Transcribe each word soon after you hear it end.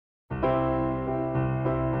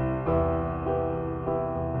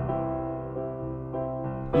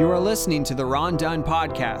You are listening to the Ron Dunn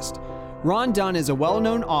Podcast. Ron Dunn is a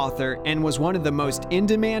well-known author and was one of the most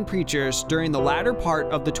in-demand preachers during the latter part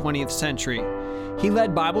of the 20th century. He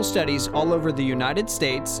led Bible studies all over the United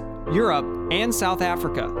States, Europe, and South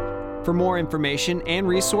Africa. For more information and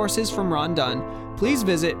resources from Ron Dunn, please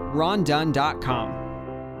visit rondunn.com.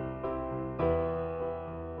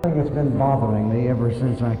 I think it's been bothering me ever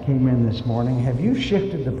since I came in this morning. Have you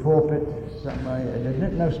shifted the pulpit? Isn't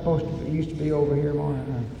it it used to be over here more?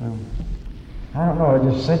 I don't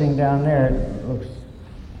know, just sitting down there, it looks,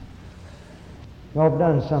 y'all have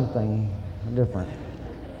done something different.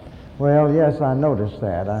 Well, yes, I noticed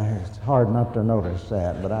that. It's hard not to notice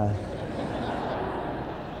that, but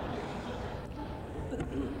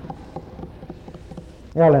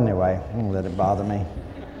well, anyway, I won't let it bother me.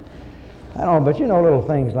 I don't know, but little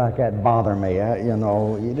things like that bother me.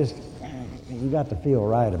 You got to feel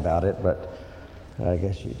right about it, but I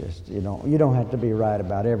guess you don't have to be right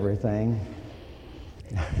about everything.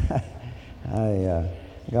 I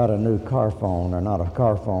got a new car phone, or not a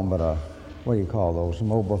car phone, but what do you call those,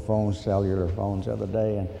 mobile phones, cellular phones the other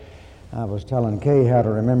day, and I was telling Kay how to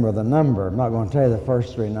remember the number. I'm not going to tell you the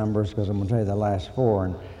first three numbers because I'm going to tell you the last four,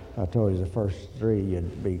 and if I told you the first three,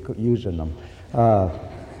 you'd be using them.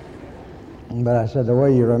 But I said, the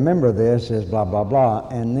way you remember this is blah, blah, blah,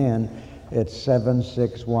 and then it's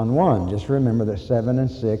 7611. Just remember that 7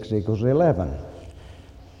 and 6 equals 11.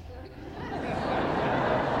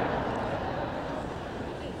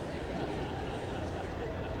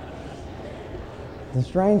 The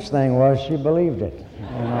strange thing was she believed it.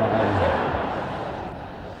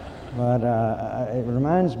 But it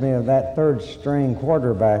reminds me of that third-string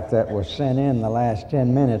quarterback that was sent in the last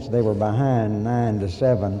 10 minutes. They were behind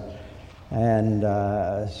 9-7. And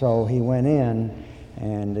so he went in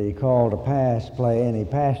and he called a pass play and he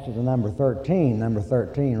passed it to number 13. Number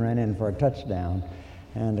 13 ran in for a touchdown.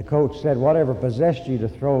 And the coach said, whatever possessed you to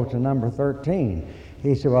throw to number 13?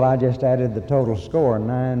 He said, well, I just added the total score.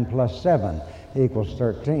 9 plus 7 equals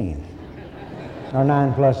 13. Or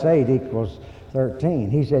 9 plus 8 equals 13.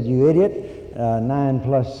 He said, you idiot, 9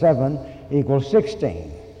 plus 7 equals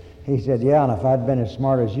 16. He said, yeah, and if I'd been as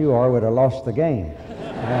smart as you are, I would have lost the game.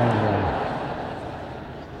 And,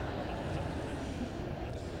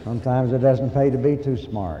 sometimes it doesn't pay to be too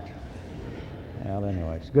smart. Well,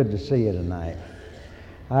 anyway, it's good to see you tonight.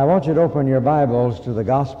 I want you to open your Bibles to the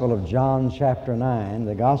Gospel of John chapter 9,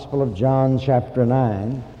 the Gospel of John chapter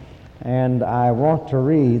 9, and I want to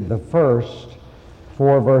read the first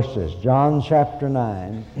 4 verses. John chapter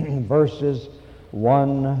 9, verses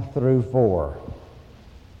 1 through 4.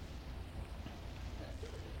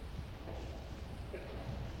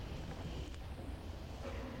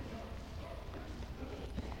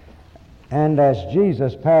 And as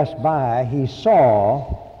Jesus passed by, he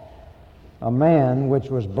saw a man which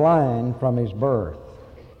was blind from his birth.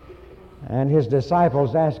 And his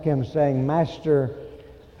disciples asked him, saying, Master,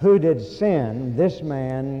 who did sin, this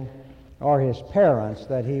man or his parents,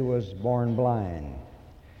 that he was born blind?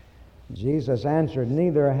 Jesus answered,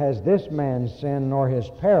 neither has this man sinned nor his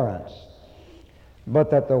parents, but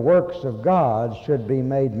that the works of God should be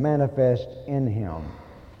made manifest in him.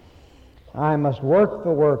 I must work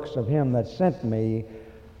the works of him that sent me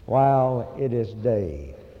while it is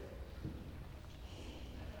day.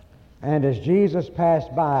 And as Jesus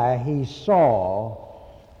passed by, he saw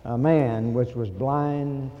a man which was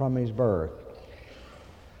blind from his birth.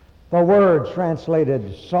 The word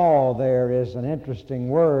translated saw there is an interesting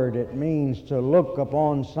word. It means to look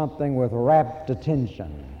upon something with rapt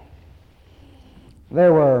attention.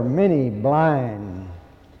 There were many blind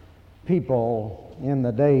people in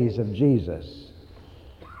the days of Jesus.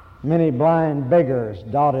 Many blind beggars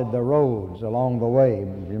dotted the roads along the way.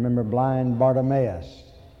 Remember blind Bartimaeus?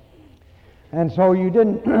 And so you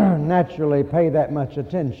didn't naturally pay that much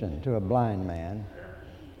attention to a blind man.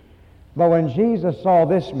 But when Jesus saw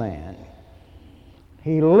this man,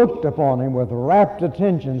 he looked upon him with rapt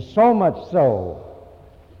attention, so much so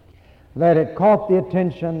that it caught the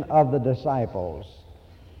attention of the disciples.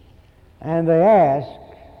 And they asked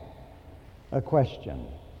a question.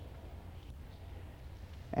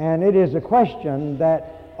 And it is a question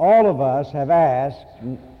that all of us have asked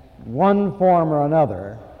in one form or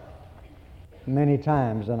another many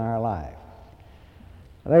times in our life.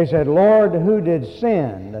 They said, Lord, who did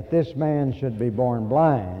sin that this man should be born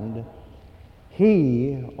blind,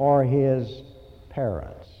 he or his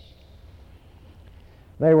parents?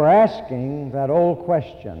 They were asking that old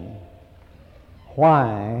question,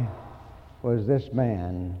 why was this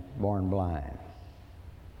man born blind?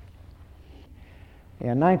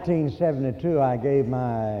 In 1972, I gave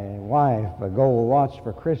my wife a gold watch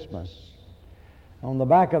for Christmas. On the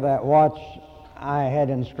back of that watch, I had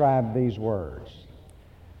inscribed these words: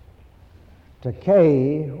 to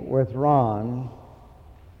Kay with Ron,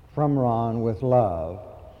 from Ron with love,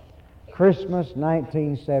 Christmas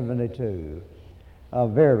 1972, a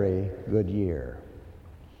very good year.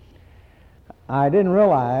 I didn't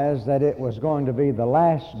realize that it was going to be the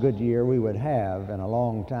last good year we would have in a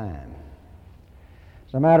long time.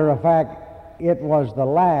 As a matter of fact, it was the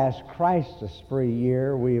last crisis-free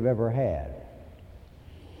year we've ever had.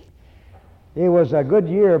 It was a good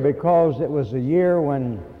year because it was a year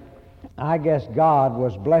when I guess God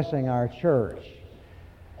was blessing our church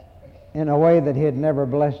in a way that He had never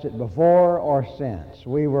blessed it before or since.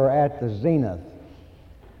 We were at the zenith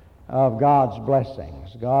of God's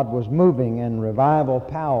blessings. God was moving in revival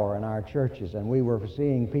power in our churches, and we were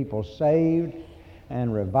seeing people saved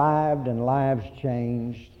and revived and lives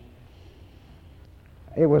changed.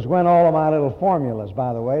 It was when all of my little formulas,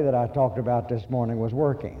 by the way, that I talked about this morning was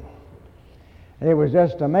working. It was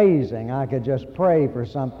just amazing. I could just pray for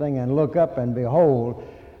something and look up and behold,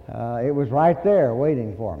 it was right there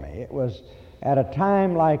waiting for me. It was at a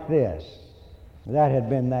time like this that had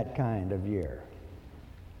been that kind of year.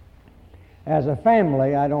 As a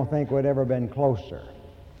family, I don't think we'd ever been closer.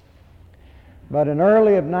 But in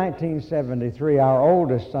early of 1973, our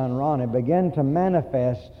oldest son, Ronnie, began to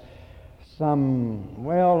manifest some,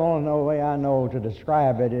 well, the only way I know to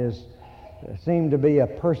describe it is, seemed to be a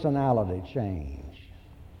personality change.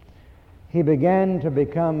 He began to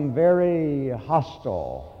become very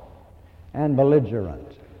hostile and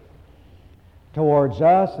belligerent towards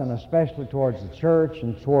us, and especially towards the church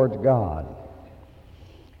and towards God.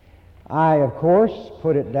 I, of course,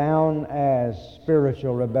 put it down as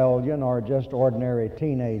spiritual rebellion or just ordinary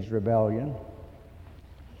teenage rebellion.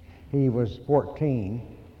 He was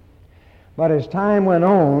 14. But as time went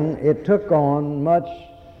on, it took on much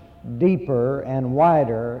deeper and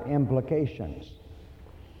wider implications.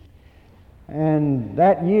 And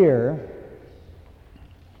that year,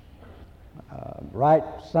 right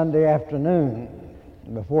Sunday afternoon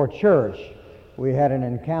before church, we had an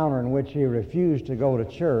encounter in which he refused to go to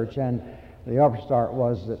church, and the upstart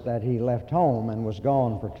was that he left home and was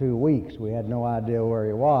gone for 2 weeks. We had no idea where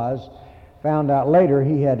he was. Found out later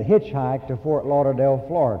he had hitchhiked to Fort Lauderdale,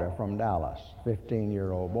 Florida from Dallas,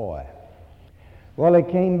 15-year-old boy. Well, he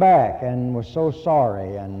came back and was so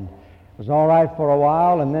sorry and was all right for a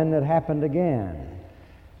while, and then it happened again.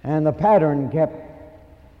 And the pattern kept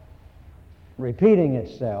repeating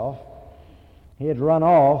itself. He had run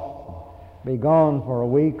off, be gone for a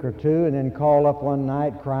week or two, and then call up one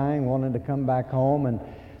night crying, wanting to come back home, and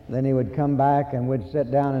then he would come back and we'd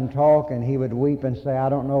sit down and talk, and he would weep and say, I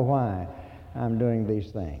don't know why I'm doing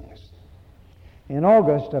these things. In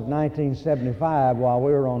August of 1975, while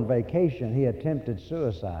we were on vacation, he attempted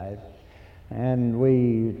suicide, and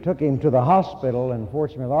we took him to the hospital in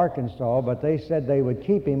Fort Smith, Arkansas, but they said they would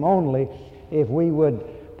keep him only if we would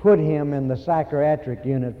put him in the psychiatric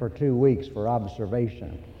unit for 2 weeks for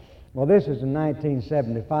observation. Well, this is in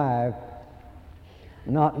 1975,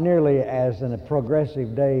 not nearly as in a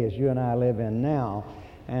progressive day as you and I live in now,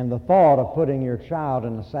 and the thought of putting your child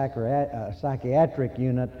in a psychiatric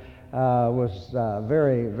unit was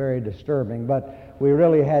very, very disturbing, but we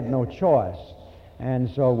really had no choice, and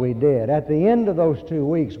so we did. At the end of those 2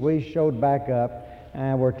 weeks, we showed back up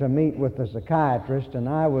and were to meet with the psychiatrist, and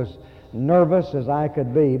I was nervous as I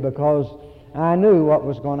could be because I knew what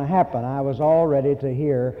was going to happen. I was all ready to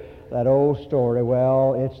hear that old story,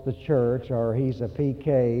 well, it's the church, or he's a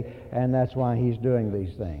PK, and that's why he's doing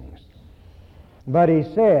these things. But he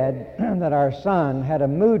said that our son had a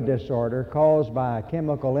mood disorder caused by a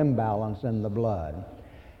chemical imbalance in the blood,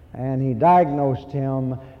 and he diagnosed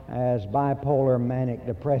him as bipolar manic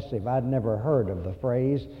depressive. I'd never heard of the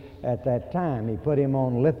phrase at that time. He put him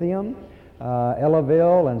on lithium,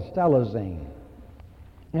 Elavil, and Stelazine,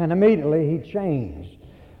 and immediately he changed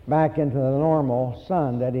back into the normal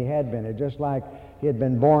son that he had been. It's just like he had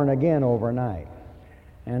been born again overnight.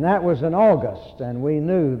 And that was in August, and we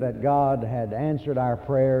knew that God had answered our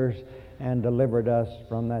prayers and delivered us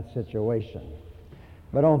from that situation.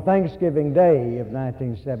 But on Thanksgiving Day of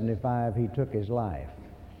 1975, he took his life.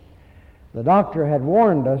 The doctor had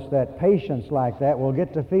warned us that patients like that will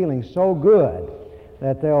get to feeling so good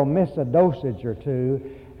that they'll miss a dosage or two,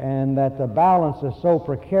 and that the balance is so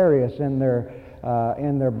precarious in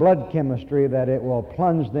their blood chemistry that it will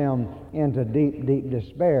plunge them into deep, deep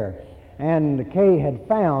despair. And Kay had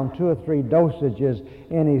found 2 or 3 dosages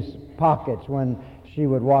in his pockets when she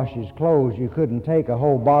would wash his clothes. You couldn't take a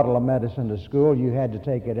whole bottle of medicine to school. You had to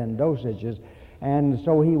take it in dosages. And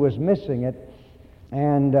so he was missing it.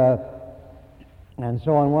 And And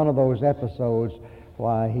so on one of those episodes,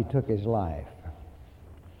 why, he took his life.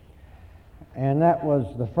 And that was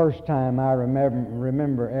the first time I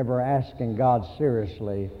remember ever asking God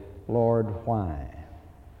seriously, Lord, why?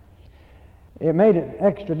 It made it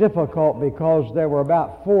extra difficult because there were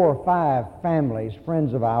about 4 or 5 families,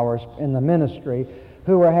 friends of ours in the ministry,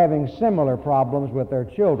 who were having similar problems with their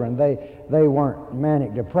children. They weren't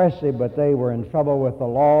manic depressive, but they were in trouble with the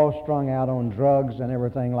law, strung out on drugs and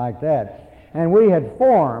everything like that. And we had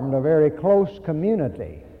formed a very close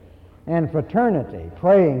community and fraternity,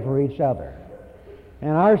 praying for each other.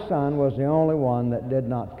 And our son was the only one that did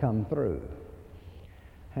not come through.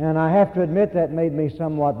 And I have to admit that made me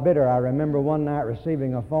somewhat bitter. I remember one night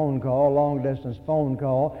receiving a phone call, long-distance phone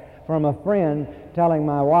call, from a friend telling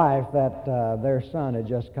my wife that their son had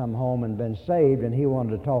just come home and been saved, and he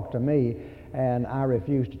wanted to talk to me, and I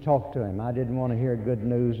refused to talk to him. I didn't want to hear good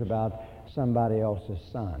news about somebody else's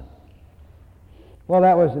son. Well,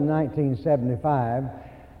 that was in 1975.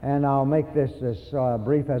 And I'll make this as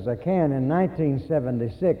brief as I can. In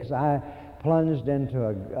 1976, I plunged into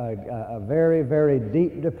a very, very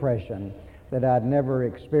deep depression that I'd never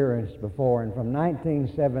experienced before. And from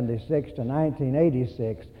 1976 to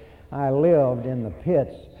 1986, I lived in the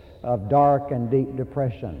pits of dark and deep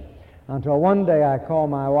depression. Until one day I called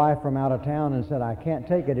my wife from out of town and said, I can't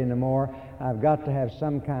take it anymore. I've got to have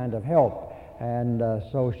some kind of help. And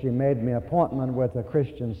so she made me an appointment with a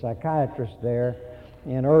Christian psychiatrist there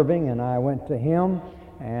in Irving, and I went to him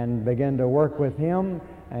and began to work with him,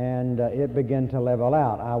 and it began to level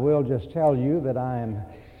out. I will just tell you that I am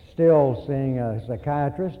still seeing a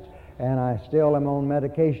psychiatrist, and I still am on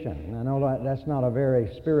medication. I know that's not a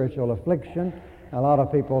very spiritual affliction. A lot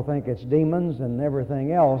of people think it's demons and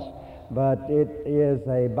everything else, but it is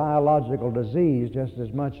a biological disease just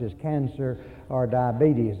as much as cancer or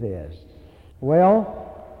diabetes is. Well,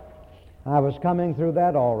 I was coming through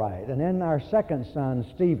that all right. And then our second son,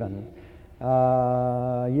 Stephen,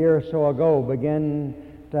 a year or so ago, began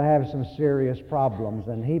to have some serious problems,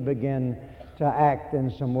 and he began to act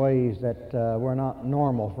in some ways that were not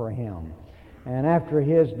normal for him. And after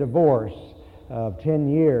his divorce of 10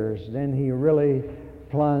 years, then he really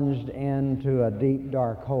plunged into a deep,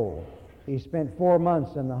 dark hole. He spent 4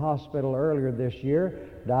 months in the hospital earlier this year,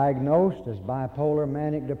 diagnosed as bipolar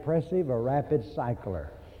manic depressive, a rapid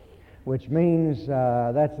cycler, which means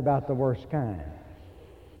that's about the worst kind.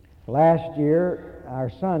 Last year, our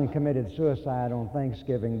son committed suicide on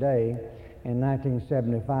Thanksgiving Day in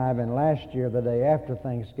 1975, and last year, the day after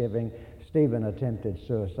Thanksgiving, Stephen attempted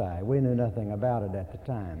suicide. We knew nothing about it at the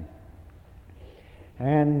time.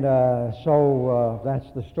 And so that's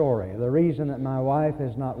the story. The reason that my wife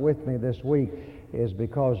is not with me this week is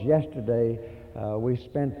because yesterday we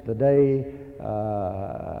spent the day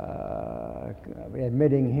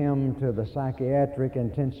admitting him to the psychiatric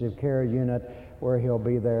intensive care unit, where he'll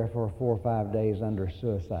be there for 4 or 5 days under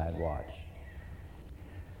suicide watch.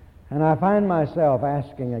 And I find myself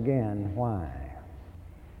asking again, why?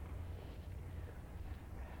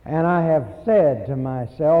 And I have said to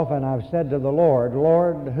myself, and I've said to the Lord,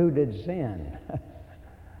 Lord, who did sin?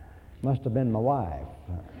 Must have been my wife.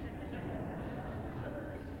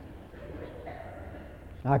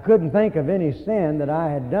 I couldn't think of any sin that I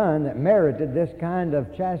had done that merited this kind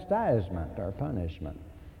of chastisement or punishment.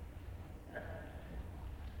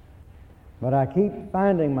 But I keep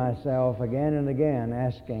finding myself again and again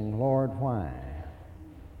asking, Lord, why?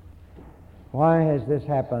 Why has this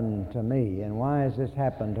happened to me, and why has this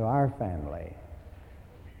happened to our family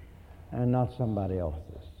and not somebody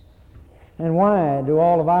else's? And why do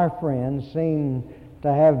all of our friends seem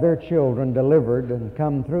to have their children delivered and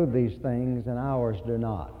come through these things and ours do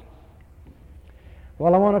not?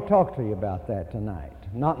 Well, I want to talk to you about that tonight.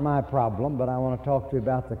 Not my problem, but I want to talk to you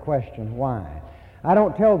about the question, why? I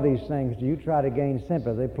don't tell these things to you try to gain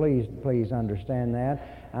sympathy. Please understand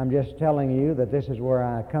that. I'm just telling you that this is where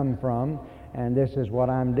I come from, and this is what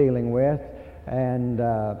I'm dealing with. And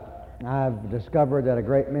I've discovered that a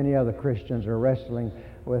great many other Christians are wrestling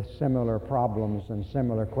with similar problems and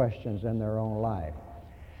similar questions in their own life.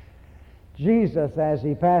 Jesus, as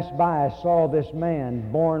he passed by, saw this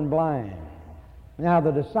man born blind. Now,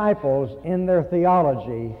 the disciples, in their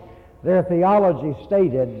theology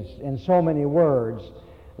stated in so many words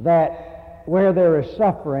that where there is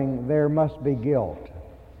suffering, there must be guilt.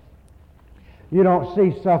 You don't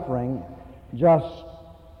see suffering just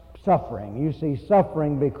suffering. You see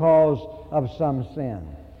suffering because of some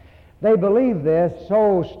sin. They believe this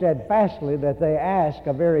so steadfastly that they ask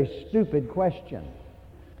a very stupid question.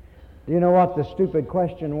 Do you know what the stupid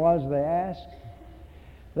question was they asked?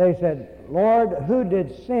 They said, Lord, who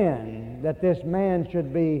did sin that this man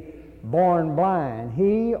should be born blind,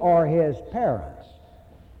 he or his parents?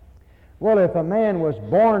 Well, if a man was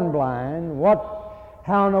born blind,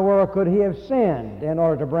 how in the world could he have sinned in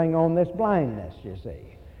order to bring on this blindness, you see?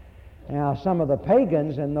 Now, some of the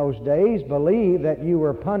pagans in those days believed that you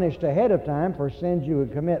were punished ahead of time for sins you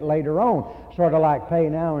would commit later on, sort of like pay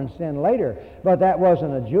now and sin later. But that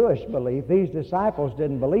wasn't a Jewish belief. These disciples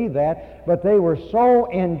didn't believe that, but they were so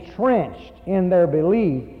entrenched in their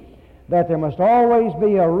belief that there must always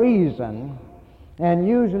be a reason, and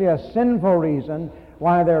usually a sinful reason,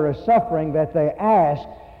 why there is suffering, that they ask,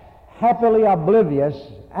 happily oblivious,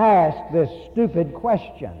 this stupid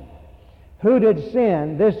question. Who did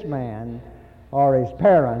sin, this man or his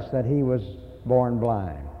parents, that he was born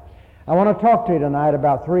blind? I want to talk to you tonight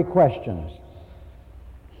about three questions.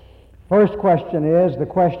 First question is the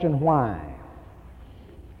question why.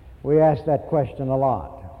 We ask that question a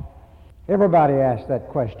lot. Everybody asks that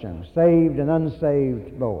question, saved and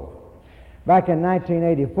unsaved both. Back in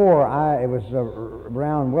 1984, it was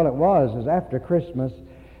after Christmas.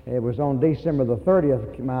 It was on December the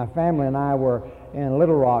 30th. My family and I were in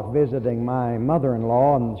Little Rock visiting my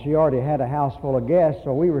mother-in-law, and she already had a house full of guests,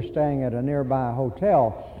 so we were staying at a nearby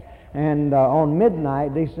hotel. And on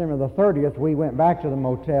midnight, December the 30th, we went back to the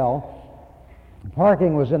motel.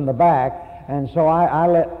 Parking was in the back, and so I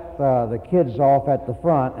let the kids off at the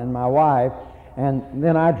front and my wife, and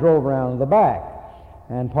then I drove around the back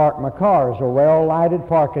and parked my car. It was a well-lighted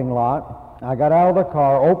parking lot. I got out of the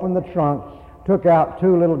car, opened the trunk, took out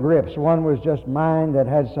two little grips. One was just mine that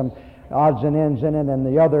had some odds and ends in it, and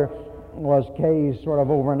the other was Kay's sort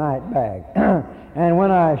of overnight bag. And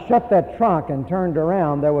when I shut that trunk and turned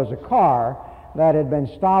around, there was a car that had been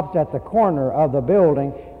stopped at the corner of the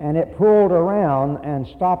building, and it pulled around and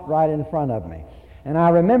stopped right in front of me. And I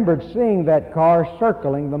remembered seeing that car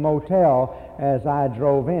circling the motel as I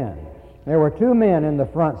drove in. There were two men in the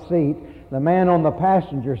front seat. The man on the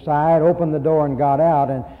passenger side opened the door and got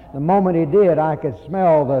out, and the moment he did, I could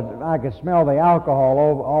smell the alcohol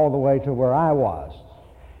all the way to where I was.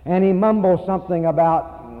 And he mumbled something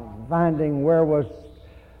about finding where was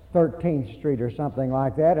 13th Street or something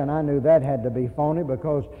like that, and I knew that had to be phony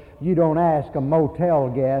because you don't ask a motel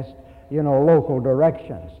guest, local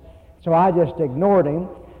directions. So I just ignored him,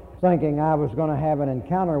 thinking I was going to have an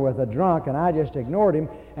encounter with a drunk, and I just ignored him,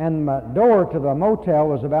 and my door to the motel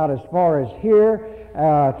was about as far as here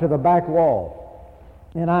to the back wall.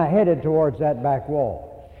 And I headed towards that back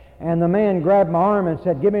wall. And the man grabbed my arm and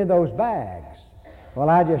said, "Give me those bags." Well,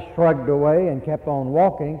 I just shrugged away and kept on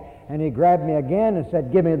walking, and he grabbed me again and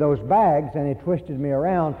said, "Give me those bags," and he twisted me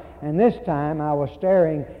around, and this time I was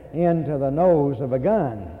staring into the nose of a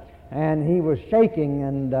gun. And he was shaking,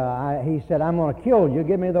 and he said, "I'm going to kill you.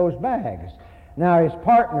 Give me those bags." Now, his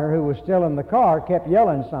partner, who was still in the car, kept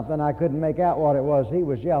yelling something. I couldn't make out what it was he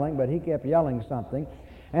was yelling, but he kept yelling something.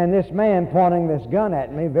 And this man pointing this gun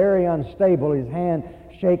at me, very unstable, his hand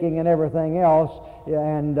shaking and everything else,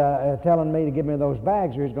 and telling me to give me those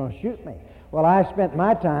bags or he's going to shoot me. Well, I spent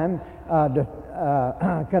my time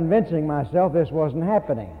convincing myself this wasn't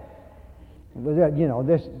happening.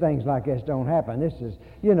 Things like this don't happen. This is,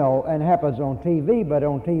 and happens on TV, but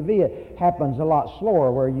on TV it happens a lot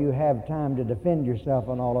slower where you have time to defend yourself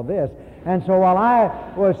and all of this. And so while I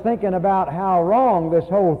was thinking about how wrong this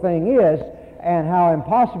whole thing is and how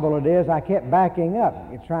impossible it is, I kept backing up,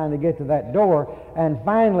 trying to get to that door, and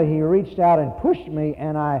finally he reached out and pushed me,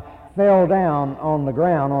 and I fell down on the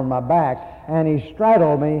ground on my back, and he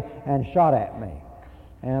straddled me and shot at me.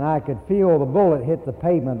 And I could feel the bullet hit the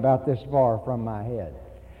pavement about this far from my head.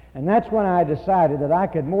 And that's when I decided that I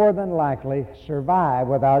could more than likely survive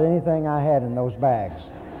without anything I had in those bags.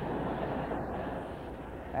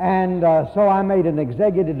 And so I made an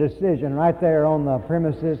executive decision right there on the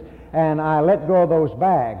premises, and I let go of those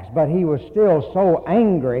bags. But he was still so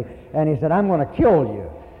angry, and he said, "I'm going to kill you."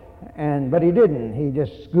 But he didn't. He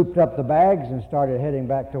just scooped up the bags and started heading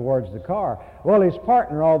back towards the car. Well, his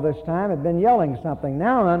partner all this time had been yelling something.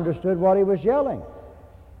 Now I understood what he was yelling.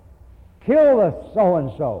 "Kill the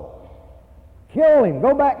so-and-so. Kill him.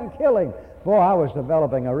 Go back and kill him." Boy, I was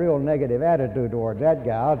developing a real negative attitude towards that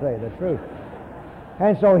guy, I'll tell you the truth.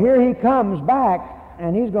 And so here he comes back,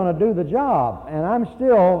 and he's going to do the job. And I'm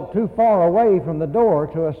still too far away from the door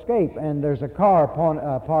to escape, and there's a car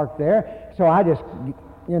parked there, so I just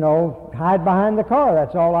hide behind the car.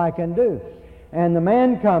 That's all I can do. And the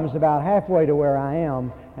man comes about halfway to where I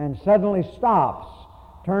am and suddenly stops,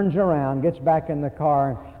 turns around, gets back in the car,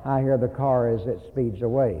 and I hear the car as it speeds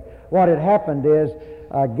away. What had happened is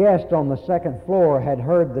a guest on the second floor had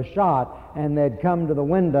heard the shot, and they'd come to the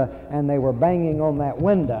window, and they were banging on that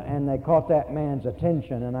window, and they caught that man's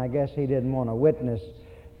attention, and I guess he didn't want to witness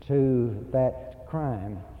to that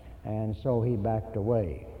crime, and so he backed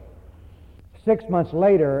away. 6 months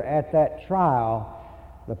later, at that trial,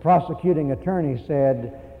 the prosecuting attorney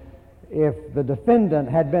said, if the defendant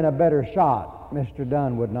had been a better shot, Mr.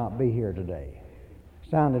 Dunn would not be here today.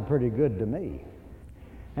 Sounded pretty good to me.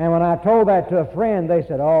 And when I told that to a friend, they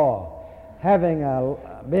said, oh,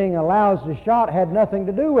 being a lousy shot had nothing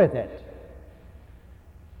to do with it.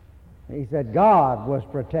 He said, God was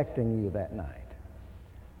protecting you that night.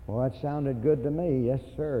 Well, that sounded good to me. Yes,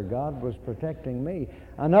 sir, God was protecting me.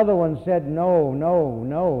 Another one said,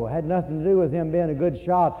 no, had nothing to do with him being a good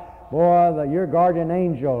shot. Boy, your guardian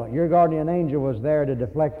angel was there to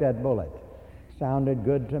deflect that bullet. Sounded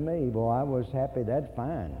good to me. Boy, I was happy. That's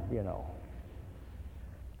fine, you know.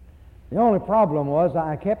 The only problem was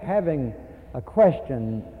I kept having a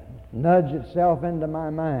question nudge itself into my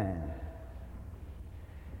mind.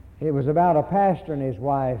 It was about a pastor and his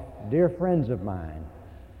wife, dear friends of mine,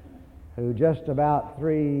 who just about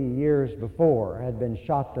 3 years before had been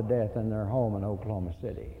shot to death in their home in Oklahoma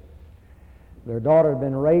City. Their daughter had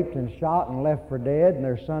been raped and shot and left for dead, and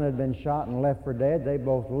their son had been shot and left for dead. They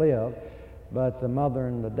both lived, but the mother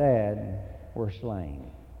and the dad were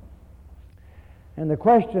slain. And the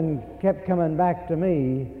question kept coming back to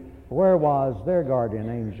me, where was their guardian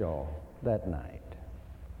angel that night?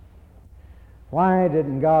 Why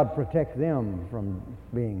didn't God protect them from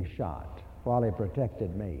being shot while He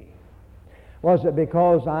protected me? Was it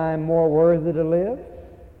because I'm more worthy to live?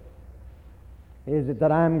 Is it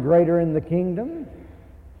that I'm greater in the kingdom?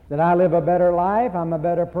 That I live a better life? I'm a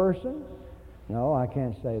better person? No, I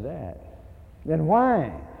can't say that. Then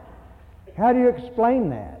why? How do you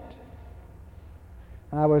explain that?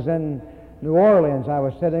 I was in New Orleans. I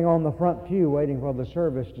was sitting on the front pew waiting for the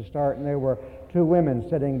service to start, and there were two women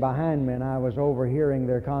sitting behind me, and I was overhearing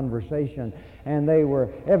their conversation. And they were,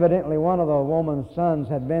 evidently one of the woman's sons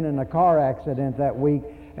had been in a car accident that week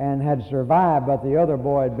and had survived, but the other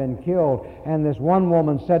boy had been killed. And this one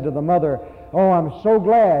woman said to the mother, oh, I'm so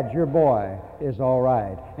glad your boy is all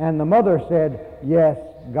right. And the mother said, yes,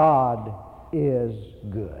 God is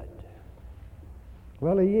good.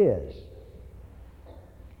 Well, He is.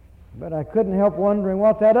 But I couldn't help wondering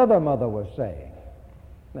what that other mother was saying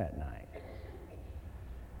that night.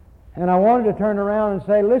 And I wanted to turn around and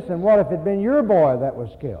say, listen, what if it had been your boy that was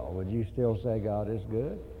killed? Would you still say God is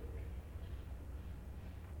good?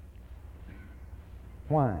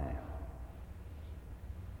 Why?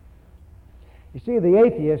 You see, the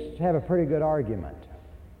atheists have a pretty good argument.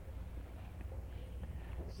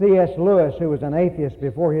 C.S. Lewis, who was an atheist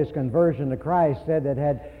before his conversion to Christ, said that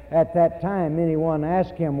at that time anyone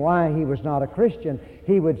asked him why he was not a Christian,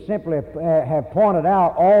 he would simply have pointed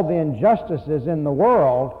out all the injustices in the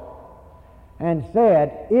world and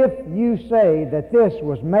said, if you say that this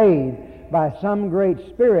was made by some great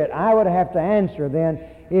spirit, I would have to answer then,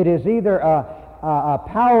 it is either a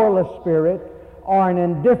powerless spirit or an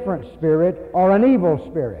indifferent spirit or an evil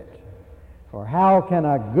spirit. For how can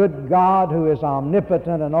a good God who is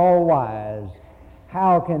omnipotent and all-wise,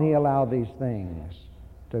 how can He allow these things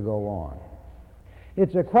to go on?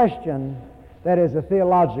 It's a question that is a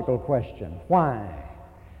theological question. Why?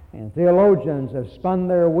 And theologians have spun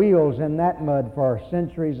their wheels in that mud for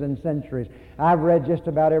centuries and centuries. I've read just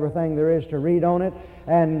about everything there is to read on it,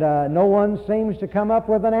 and no one seems to come up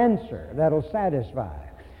with an answer that'll satisfy.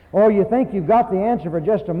 Or you think you've got the answer for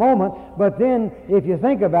just a moment, but then if you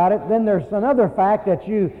think about it, then there's another fact that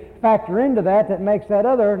you factor into that makes that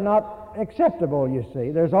other not acceptable, you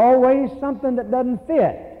see. There's always something that doesn't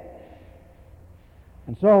fit.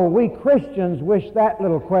 And so we Christians wish that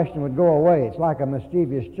little question would go away. It's like a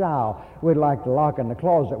mischievous child we'd like to lock in the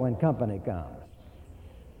closet when company comes.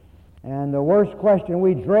 And the worst question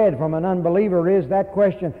we dread from an unbeliever is that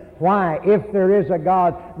question, why? If there is a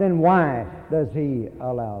God, then why does He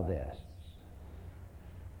allow this?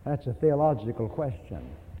 That's a theological question.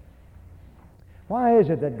 Why is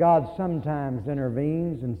it that God sometimes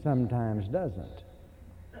intervenes and sometimes doesn't?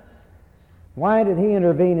 Why did He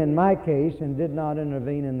intervene in my case and did not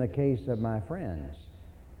intervene in the case of my friends?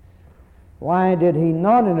 Why did He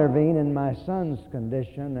not intervene in my son's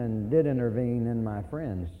condition and did intervene in my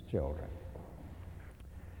friends' children?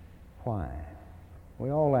 Why? We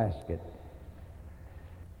all ask it.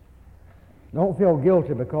 Don't feel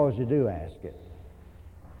guilty because you do ask it.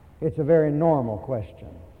 It's a very normal question.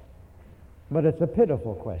 But it's a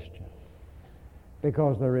pitiful question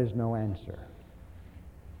because there is no answer.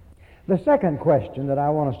 The second question that I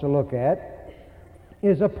want us to look at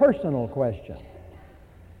is a personal question.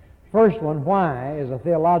 First one, why, is a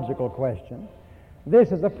theological question.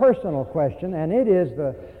 This is a personal question, and it is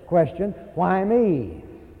the question, why me?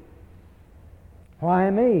 Why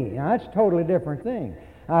me? Now, that's a totally different thing.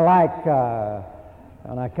 I like,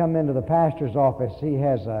 when I come into the pastor's office, he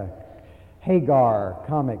has a Hagar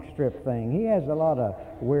comic strip thing. He has a lot of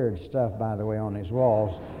weird stuff, by the way, on his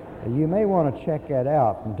walls. You may want to check that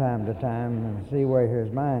out from time to time and see where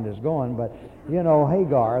his mind is going. But, you know,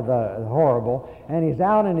 Hagar, the horrible, and he's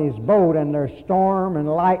out in his boat, and there's storm and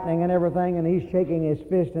lightning and everything, and he's shaking his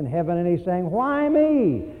fist in heaven, and he's saying, why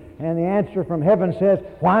me? And the answer from heaven says,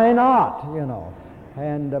 why not? You know.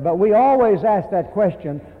 But we always ask that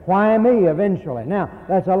question, why me, eventually. Now,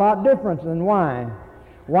 that's a lot different than why.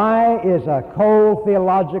 Why is a cold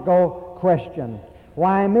theological question.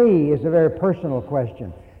 Why me is a very personal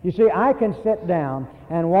question. You see, I can sit down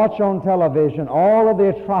and watch on television all of the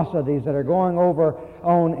atrocities that are going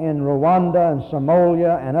on in Rwanda and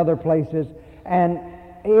Somalia and other places, and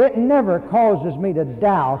it never causes me to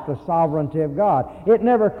doubt the sovereignty of God. It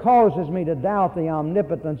never causes me to doubt the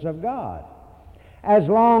omnipotence of God, as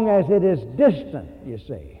long as it is distant, you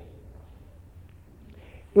see.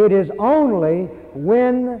 It is only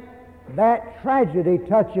when that tragedy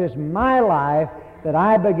touches my life that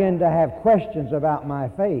I begin to have questions about my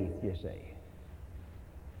faith, you see.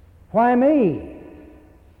 Why me?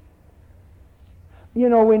 You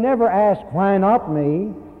know, we never ask, why not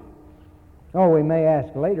me? Oh, we may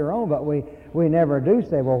ask later on, but we never do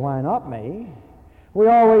say, well, why not me? We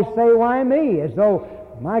always say, why me? As though,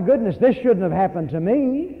 my goodness, this shouldn't have happened to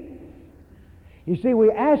me. You see,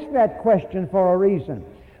 we ask that question for a reason.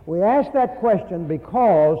 We ask that question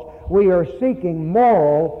because we are seeking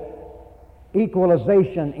moral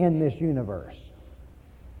equalization in this universe.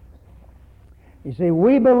 You see,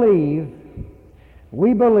 we believe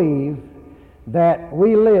that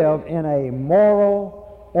we live in a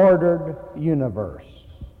moral, ordered universe.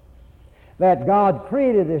 That God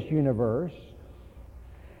created this universe,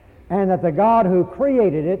 and that the God who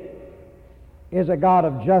created it is a God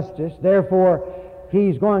of justice. Therefore,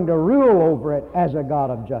 He's going to rule over it as a God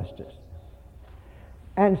of justice.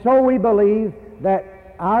 And so we believe that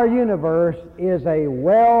our universe is a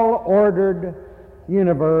well-ordered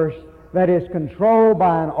universe that is controlled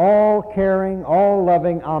by an all-caring,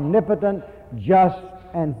 all-loving, omnipotent, just,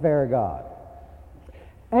 and fair God.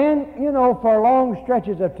 And, you know, for long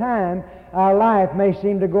stretches of time, our life may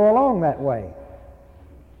seem to go along that way.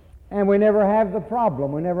 And we never have the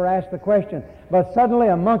problem. We never ask the question. But suddenly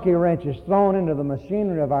a monkey wrench is thrown into the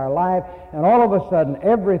machinery of our life, and all of a sudden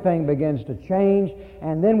everything begins to change,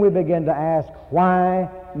 and then we begin to ask, why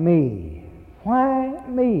me? Why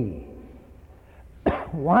me?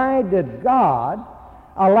 Why did God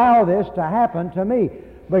allow this to happen to me?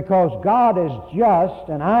 Because God is just,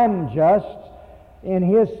 and I'm just in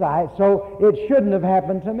His sight, so it shouldn't have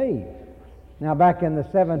happened to me. Now, back in the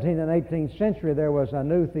 17th and 18th century, there was a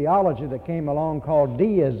new theology that came along called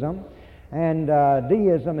deism, and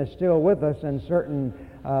deism is still with us in certain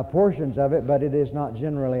portions of it, but it is not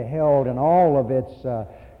generally held in all of its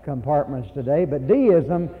compartments today. But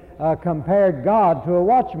deism compared God to a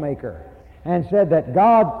watchmaker and said that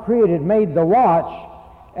God made the watch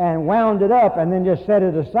and wound it up and then just set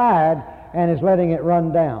it aside and is letting it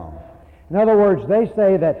run down. In other words, they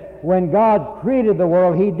say that when God created the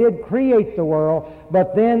world, He did create the world,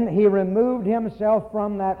 but then He removed Himself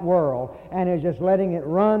from that world and is just letting it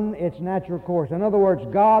run its natural course. In other words,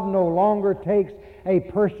 God no longer takes a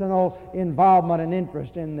personal involvement and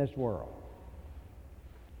interest in this world.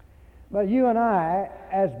 But you and I,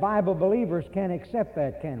 as Bible believers, can't accept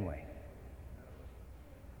that, can we?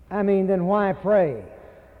 I mean, then why pray?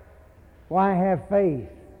 Why have faith?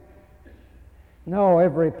 No,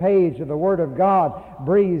 every page of the Word of God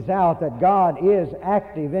breathes out that God is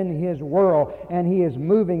active in His world, and He is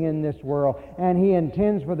moving in this world, and He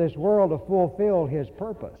intends for this world to fulfill His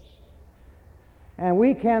purpose. And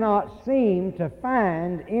we cannot seem to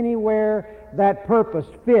find anywhere that purpose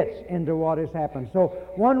fits into what has happened. So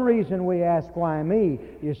one reason we ask why me,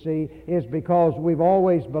 you see, is because we've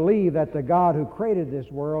always believed that the God who created this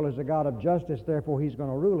world is a God of justice, therefore He's going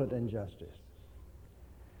to rule it in justice.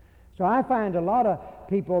 So I find a lot of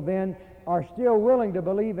people then are still willing to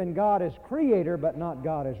believe in God as creator, but not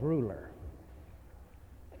God as ruler.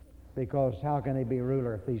 Because how can He be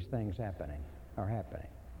ruler if these things are happening?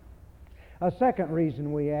 A second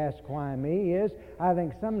reason we ask why me is, I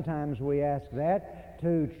think sometimes we ask that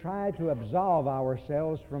to try to absolve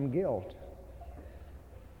ourselves from guilt.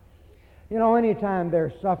 You know, anytime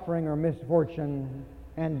there's suffering or misfortune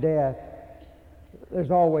and death, there's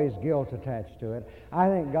always guilt attached to it. I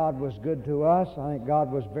think God was good to us. I think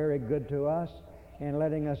God was very good to us in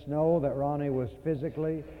letting us know that Ronnie was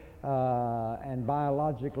physically and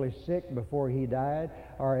biologically sick before he died,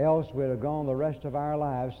 or else we'd have gone the rest of our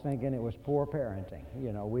lives thinking it was poor parenting.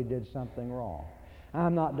 You know, we did something wrong.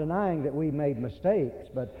 I'm not denying that we made mistakes,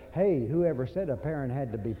 but hey, whoever said a parent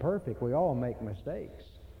had to be perfect? We all make mistakes,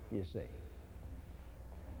 you see.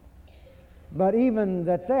 But even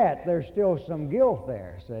at that, there's still some guilt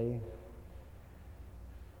there, see.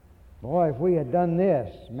 Boy, if we had done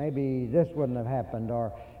this, maybe this wouldn't have happened.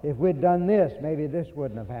 Or if we'd done this, maybe this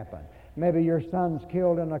wouldn't have happened. Maybe your son's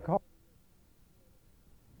killed in a car.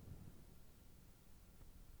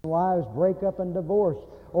 Wives break up and divorce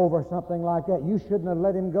over something like that. You shouldn't have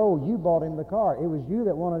let him go. You bought him the car. It was you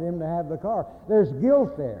that wanted him to have the car. There's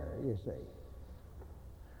guilt there, you see.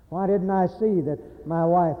 Why didn't I see that my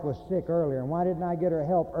wife was sick earlier? And why didn't I get her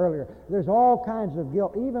help earlier? There's all kinds of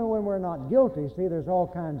guilt. Even when we're not guilty, see, there's all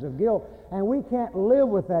kinds of guilt. And we can't live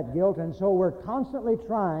with that guilt, and so we're constantly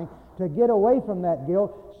trying to get away from that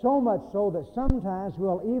guilt, so much so that sometimes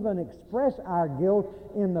we'll even express our guilt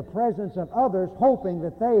in the presence of others, hoping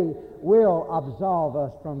that they will absolve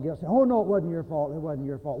us from guilt. Say, oh, no, it wasn't your fault. It wasn't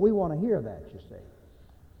your fault. We want to hear that, you see.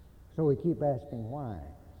 So we keep asking, why?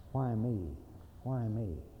 Why me? Why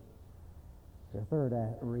me? The third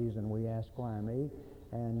reason we ask why me,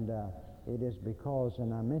 and it is because,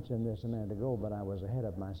 and I mentioned this a minute ago, but I was ahead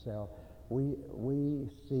of myself, we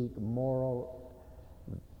seek moral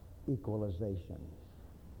equalization.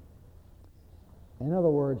 In other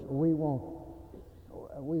words, we want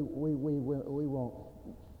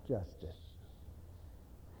justice.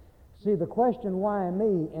 See, the question why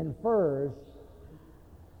me infers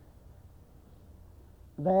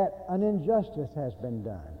that an injustice has been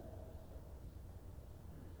done.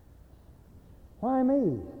 Why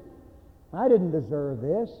me? I didn't deserve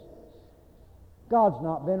this. God's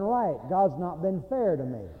not been right. God's not been fair to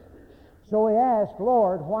me. So we ask,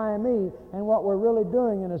 Lord, why me? And what we're really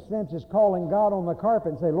doing, in a sense, is calling God on the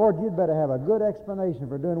carpet and say, Lord, you'd better have a good explanation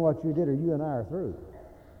for doing what you did, or you and I are through.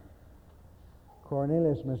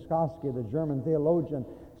 Cornelius Muskowski, the German theologian,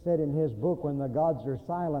 said in his book, When the Gods Are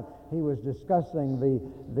Silent, he was discussing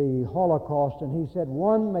the Holocaust, and he said,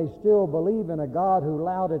 one may still believe in a God who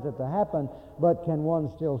allowed it to happen, but can one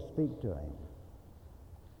still speak to him?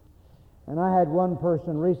 And I had one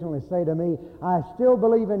person recently say to me, I still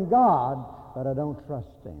believe in God, but I don't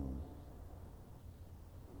trust him.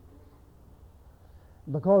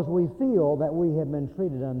 Because we feel that we have been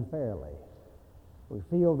treated unfairly. We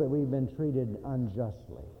feel that we've been treated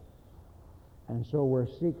unjustly. And so we're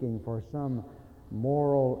seeking for some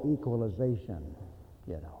moral equalization,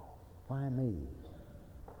 you know. Why me?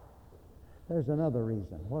 There's another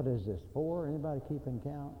reason. What is this, 4? Anybody keeping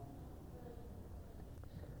count?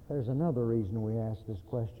 There's another reason we ask this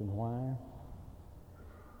question, why?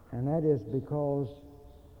 And that is because,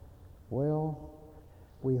 well,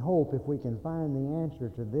 we hope if we can find the answer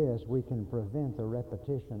to this, we can prevent the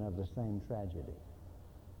repetition of the same tragedy.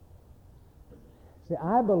 See,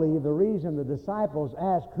 I believe the reason the disciples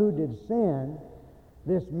asked who did sin,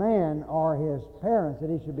 this man or his parents, that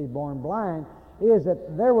he should be born blind, is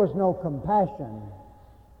that there was no compassion.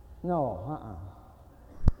 No,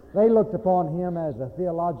 They looked upon him as a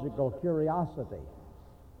theological curiosity.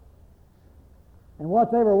 And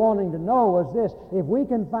what they were wanting to know was this: if we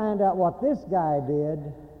can find out what this guy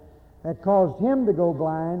did that caused him to go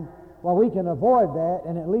blind, well, we can avoid that,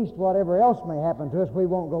 and at least whatever else may happen to us, we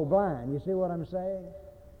won't go blind. You see what I'm saying?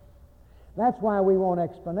 That's why we want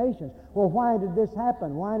explanations. Well, why did this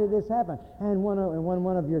happen? Why did this happen? And when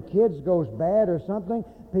one of your kids goes bad or something,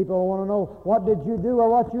 people want to know, what did you do or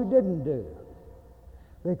what you didn't do?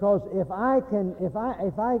 Because if I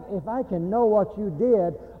can know what you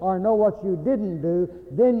did or know what you didn't do,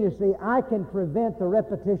 then you see, I can prevent the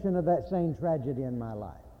repetition of that same tragedy in my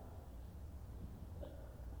life.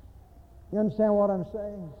 You understand what I'm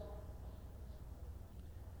saying?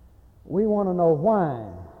 We want to know why,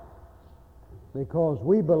 because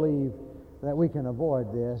we believe that we can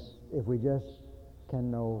avoid this if we just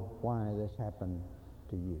can know why this happened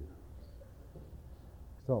to you,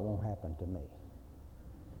 so it won't happen to me.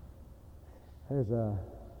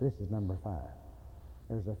 This is number 5.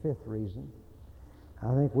 There's a 5th reason.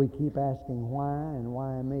 I think we keep asking why and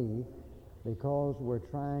why me because we're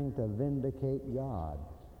trying to vindicate God.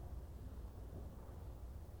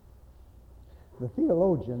 The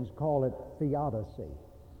theologians call it theodicy.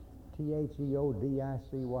 Theodicy.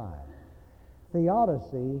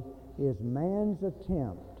 Theodicy is man's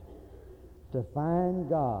attempt to find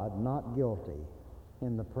God not guilty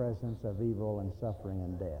in the presence of evil and suffering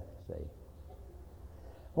and death, see.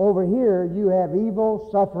 Over here you have evil,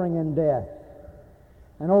 suffering, and death.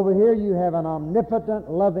 And over here you have an omnipotent,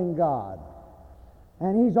 loving God.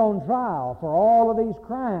 And he's on trial for all of these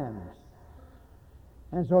crimes.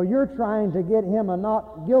 And so you're trying to get him a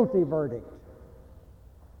not guilty verdict.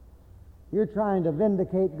 You're trying to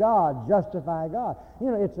vindicate God, justify God.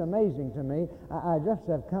 You know, it's amazing to me. I just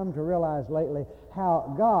have come to realize lately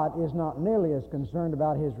how God is not nearly as concerned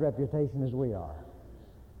about his reputation as we are.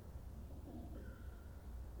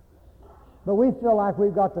 But we feel like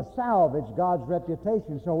we've got to salvage God's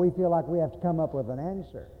reputation, so we feel like we have to come up with an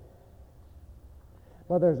answer.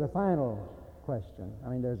 Well, there's a final question.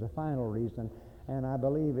 There's a final reason, and I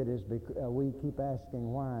believe it is we keep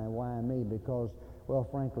asking why me, because, well,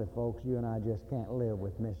 frankly, folks, you and I just can't live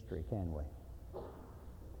with mystery, can we?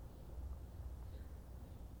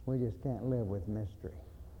 We just can't live with mystery.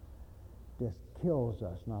 It just kills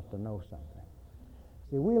us not to know something.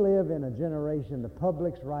 See, we live in a generation, the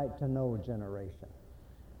public's right to know generation.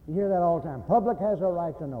 You hear that all the time. Public has a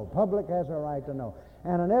right to know. Public has a right to know.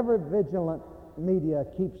 And an ever-vigilant media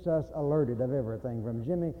keeps us alerted of everything, from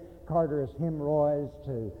Jimmy Carter's hemorrhoids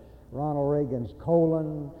to Ronald Reagan's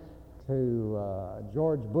colon to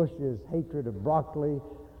George Bush's hatred of broccoli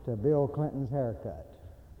to Bill Clinton's haircut.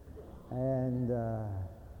 And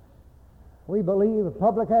we believe the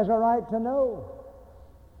public has a right to know.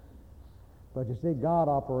 But you see, God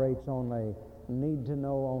operates on a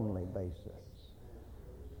need-to-know only basis.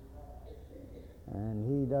 And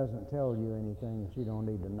he doesn't tell you anything that you don't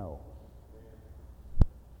need to know.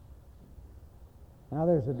 Now,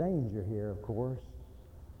 there's a danger here, of course.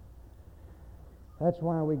 That's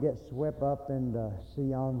why we get swept up into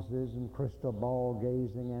seances and crystal ball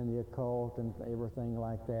gazing and the occult and everything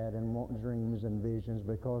like that, and want dreams and visions,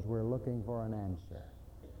 because we're looking for an answer.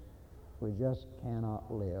 We just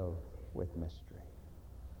cannot live with mystery.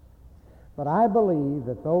 But I believe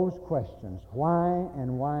that those questions, why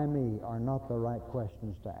and why me, are not the right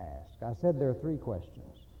questions to ask. I said there are three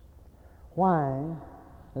questions. Why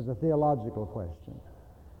is a theological question.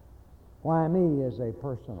 Why me is a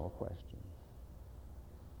personal question.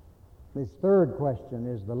 This third question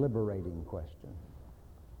is the liberating question.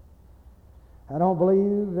 I don't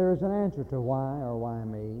believe there's an answer to why or why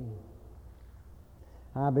me.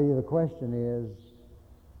 I believe the question is,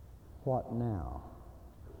 what now?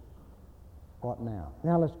 What now?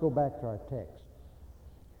 Now let's go back to our text.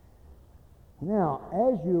 Now,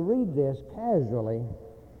 as you read this casually,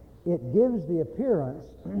 it gives the appearance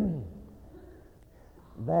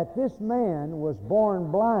that this man was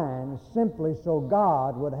born blind simply so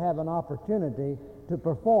God would have an opportunity to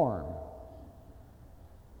perform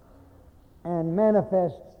and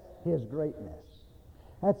manifest his greatness.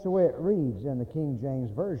 That's the way it reads in the King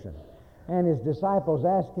James Version. And his disciples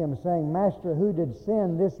asked him, saying, Master, who did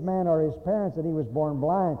sin, this man or his parents, that he was born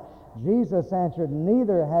blind? Jesus answered,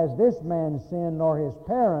 Neither has this man sinned nor his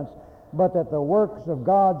parents, but that the works of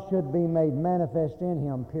God should be made manifest in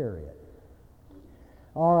him, period.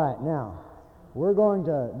 All right, now, we're going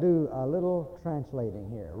to do a little translating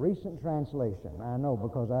here. Recent translation. I know,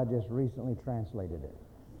 because I just recently translated it.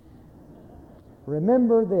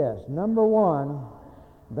 Remember this. Number one,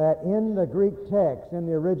 that in the Greek text, in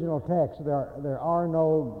the original text, there are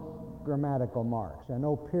no grammatical marks. There are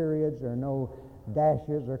no periods, there are no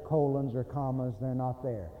dashes or colons or commas. They're not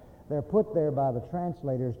there. They're put there by the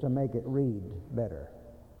translators to make it read better.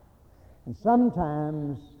 And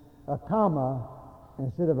sometimes a comma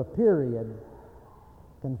instead of a period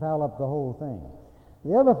can foul up the whole thing.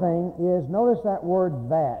 The other thing is, notice that word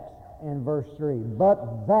that in verse 3.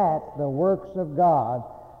 But that the works of God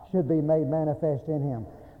should be made manifest in him.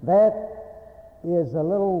 That is a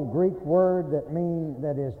little Greek word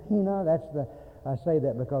that is hina. I say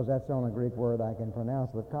that because that's the only Greek word I can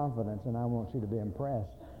pronounce with confidence, and I want you to be impressed.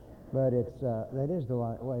 But that is the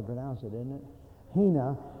right way to pronounce it, isn't it?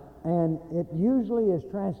 Hina. And it usually is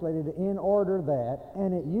translated in order that,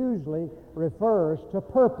 and it usually refers to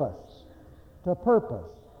purpose. To purpose.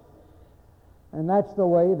 And that's the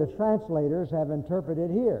way the translators have interpreted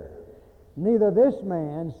here. Neither this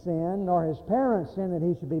man sinned nor his parents sinned that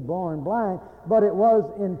he should be born blind, but it was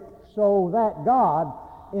so that God,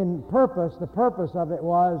 in purpose, the purpose of it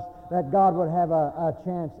was that God would have a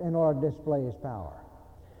chance in order to display his power.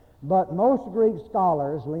 But most Greek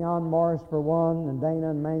scholars, Leon Morris for one, and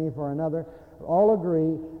Dana and Maney for another, all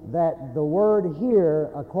agree that the word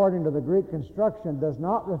here, according to the Greek construction, does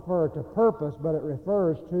not refer to purpose, but it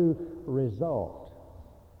refers to result.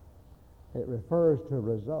 It refers to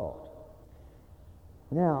result.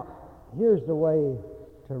 Now, here's the way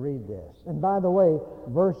to read this. And by the way,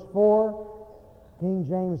 verse 4, King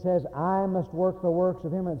James says, I must work the works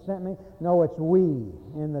of him that sent me. No, it's we.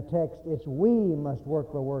 In the text, it's we must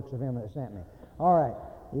work the works of him that sent me. All right,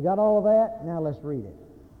 you got all of that? Now let's read it.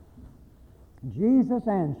 Jesus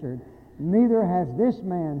answered, "Neither has this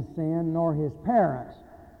man sinned nor his parents."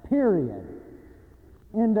 Period.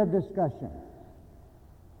 End of discussion.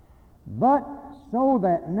 "But so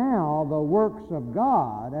that now the works of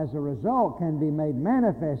God as a result can be made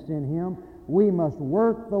manifest in him, we must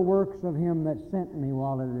work the works of him that sent me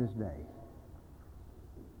while it is day."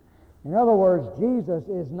 In other words, Jesus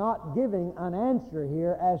is not giving an answer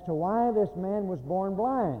here as to why this man was born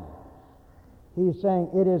blind. He's saying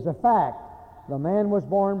it is a fact. The man was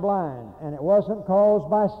born blind, and it wasn't caused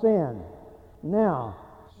by sin. Now,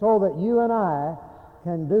 so that you and I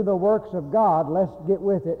can do the works of God, let's get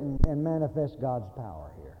with it and manifest God's power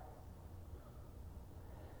here.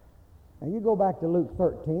 Now you go back to Luke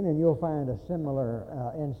 13 and you'll find a similar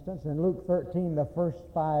instance. In Luke 13, the first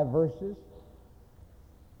 5 verses.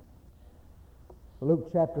 Luke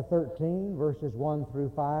chapter 13, verses 1 through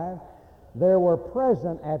 5. "There were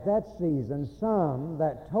present at that season some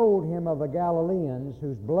that told him of the Galileans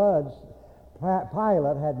whose bloods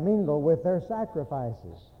Pilate had mingled with their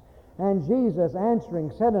sacrifices. And Jesus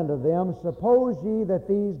answering said unto them, Suppose ye that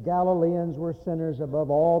these Galileans were sinners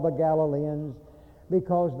above all the Galileans,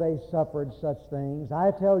 because they suffered such things?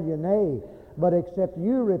 I tell you, nay, but except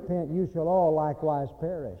you repent, you shall all likewise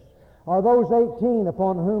perish. Are those 18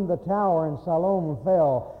 upon whom the tower in Siloam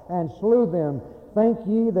fell and slew them, think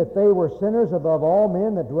ye that they were sinners above all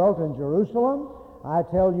men that dwelt in Jerusalem? I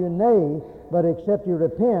tell you, nay, but except you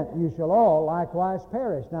repent, you shall all likewise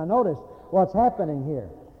perish." Now notice what's happening here.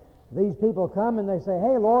 These people come and they say,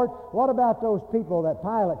 "Hey, Lord, what about those people that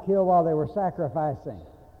Pilate killed while they were sacrificing?"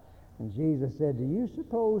 And Jesus said, "Do you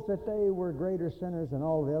suppose that they were greater sinners than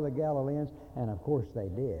all the other Galileans?" And of course they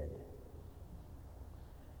did.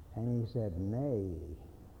 And he said, "Nay,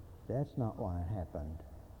 that's not why it happened."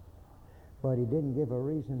 But he didn't give a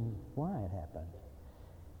reason why it happened.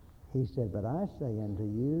 He said, "But I say unto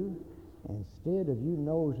you, instead of you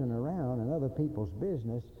nosing around in other people's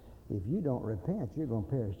business, if you don't repent, you're going to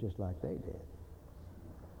perish just like they did."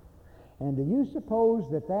 And do you suppose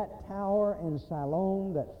that that tower in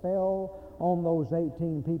Siloam that fell on those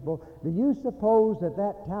 18 people, do you suppose that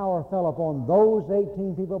that tower fell upon those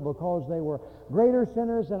 18 people because they were greater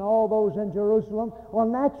sinners than all those in Jerusalem? Well,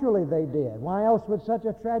 naturally they did. Why else would such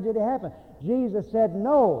a tragedy happen? Jesus said,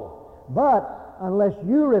 "No, but unless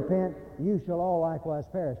you repent, you shall all likewise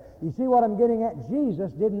perish." You see what I'm getting at?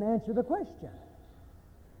 Jesus didn't answer the question.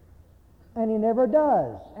 And he never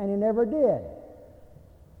does, and he never did.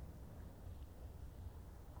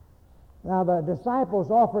 Now the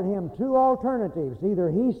disciples offered him 2 alternatives. Either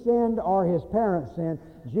he sinned or his parents sinned.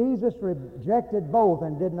 Jesus rejected both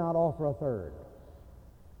and did not offer a third.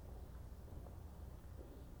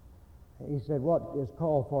 He said, what is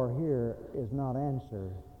called for here is not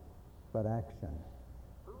answer, but action.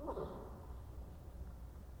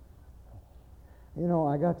 You know,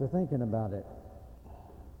 I got to thinking about it.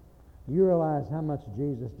 Do you realize how much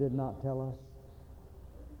Jesus did not tell us?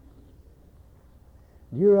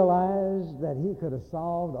 Do you realize that he could have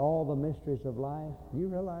solved all the mysteries of life? Do you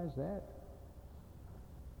realize that?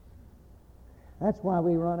 That's why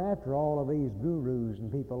we run after all of these gurus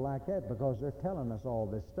and people like that, because they're telling us all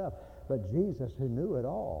this stuff. But Jesus, who knew it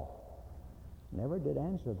all, never did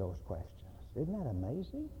answer those questions. Isn't that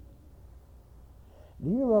amazing? Do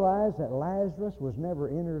you realize that Lazarus was never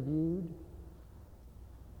interviewed?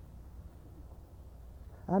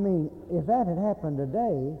 I mean, if that had happened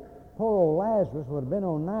today, poor old Lazarus would have been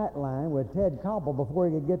on Nightline with Ted Koppel before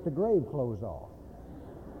he could get the grave clothes off.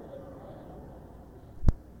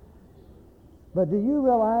 But do you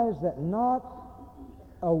realize that not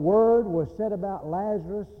a word was said about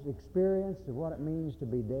Lazarus' experience of what it means to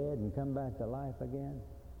be dead and come back to life again?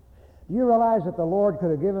 Do you realize that the Lord could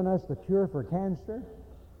have given us the cure for cancer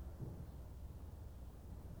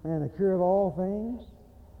and the cure of all things?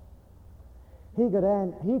 He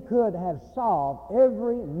could have solved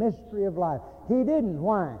every mystery of life. He didn't.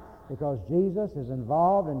 Why? Because Jesus is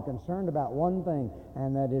involved and concerned about one thing,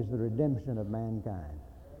 and that is the redemption of mankind.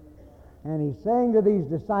 And he's saying to these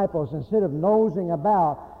disciples, instead of nosing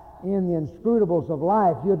about in the inscrutables of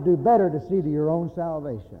life, you'd do better to see to your own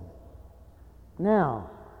salvation.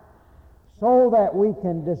 Now, so that we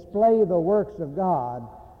can display the works of God,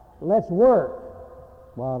 let's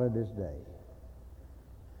work while it is day.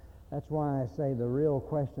 That's why I say the real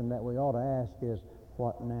question that we ought to ask is,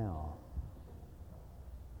 what now?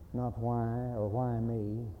 Not why or why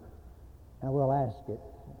me. And we'll ask it.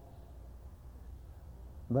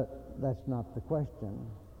 But that's not the question,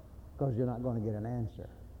 because you're not going to get an answer.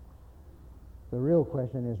 The real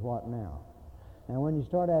question is, what now? And when you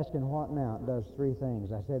start asking what now, it does 3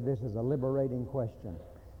 things. I said this is a liberating question.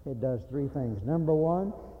 It does three things. Number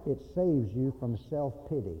one, it saves you from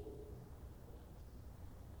self-pity.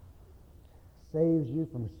 Saves you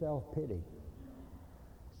from self-pity.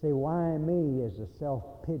 See, why me is a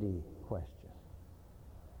self-pity question.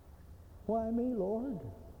 Why me, Lord?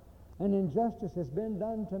 An injustice has been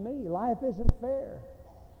done to me. Life isn't fair.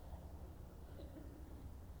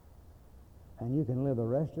 And you can live the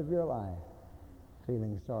rest of your life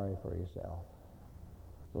feeling sorry for yourself,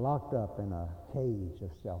 locked up in a cage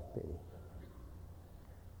of self-pity.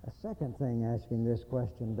 A second thing asking this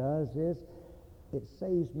question does is it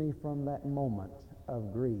saves me from that moment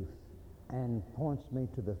of grief and points me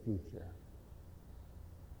to the future.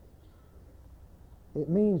 It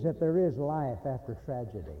means that there is life after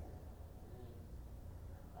tragedy,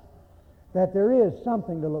 that there is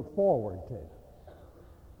something to look forward to.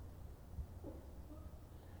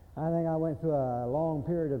 I think I went through a long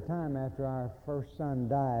period of time after our first son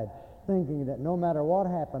died thinking that no matter what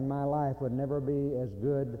happened, my life would never be as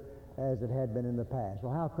good as it had been in the past.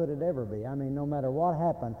 Well, how could it ever be? I mean, no matter what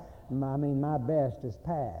happened, my best is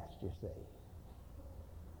past, you see.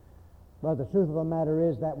 But the truth of the matter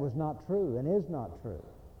is that was not true and is not true.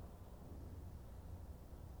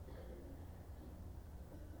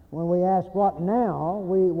 When we ask what now,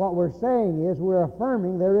 what we're saying is we're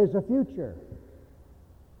affirming there is a future.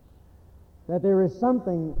 That there is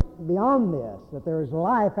something beyond this, that there is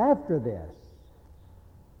life after this.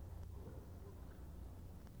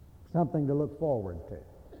 Something to look forward to.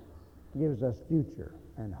 Gives us future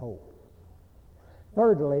and hope.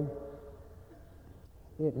 Thirdly,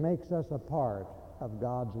 it makes us a part of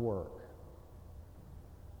God's work.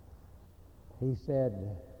 He said,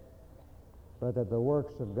 but that the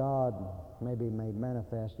works of God may be made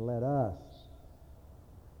manifest, let us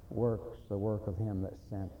work the work of him that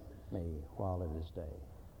sent me while it is day.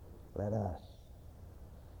 Let us.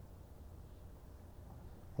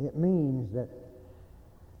 It means that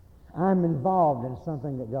I'm involved in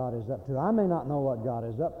something that God is up to. I may not know what God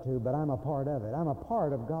is up to, but I'm a part of it. I'm a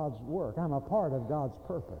part of God's work. I'm a part of God's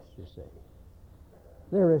purpose, you see.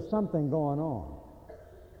 There is something going on.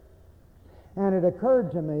 And it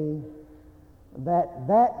occurred to me that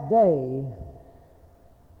that day,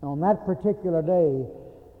 on that particular day,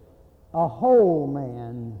 a whole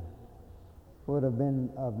man would have been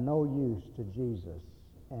of no use to Jesus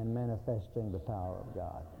in manifesting the power of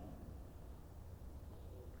God.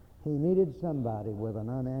 He needed somebody with an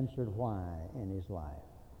unanswered why in his life.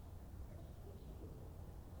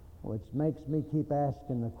 Which makes me keep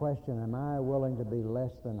asking the question, am I willing to be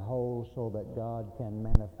less than whole so that God can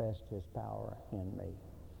manifest his power in me?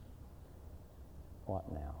 What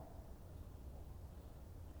now?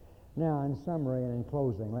 Now, in summary and in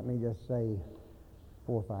closing, let me just say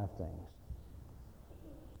 4 or 5 things.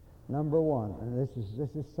 Number one, and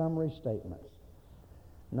this is summary statements.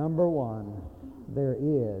 Number one, there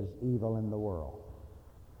is evil in the world.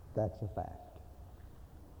 That's a fact.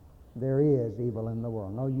 There is evil in the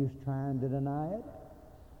world. No use trying to deny it.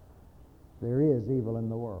 There is evil in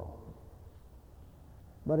the world.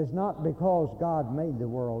 But it's not because God made the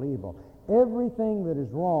world evil. Everything that is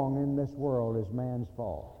wrong in this world is man's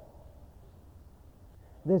fault.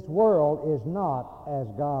 This world is not as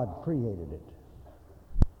God created it.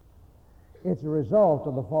 It's a result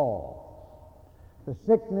of the fall. The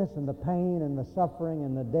sickness and the pain and the suffering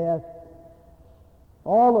and the death,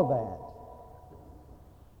 all of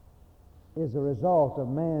that is a result of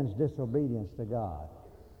man's disobedience to God.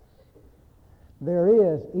 There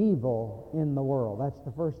is evil in the world. That's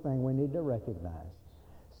the first thing we need to recognize.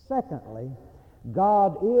 Secondly,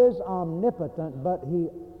 God is omnipotent, but he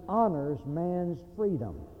honors man's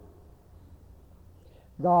freedom.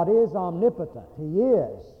 God is omnipotent. He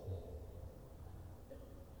is.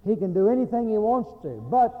 He can do anything he wants to,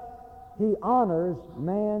 but he honors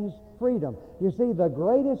man's freedom. You see, the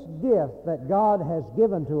greatest gift that God has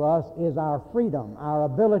given to us is our freedom, our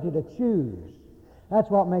ability to choose. That's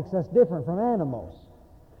what makes us different from animals.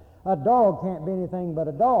 A dog can't be anything but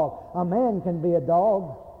a dog. A man can be a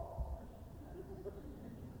dog.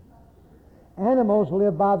 Animals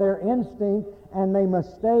live by their instinct, and they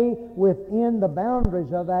must stay within the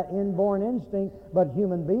boundaries of that inborn instinct, but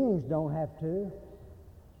human beings don't have to.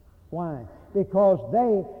 Why? Because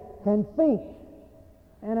they can think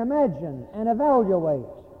and imagine and evaluate,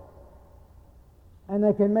 and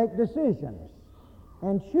they can make decisions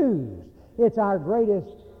and choose. It's our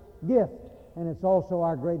greatest gift, and it's also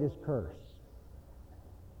our greatest curse,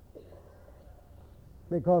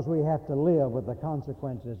 because we have to live with the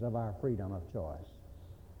consequences of our freedom of choice.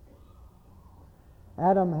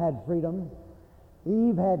 Adam had freedom,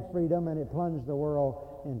 Eve had freedom, and it plunged the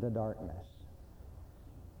world into darkness.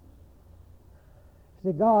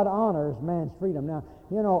 See, God honors man's freedom. Now,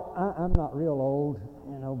 I'm not real old,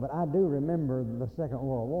 but I do remember the Second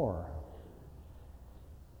World War.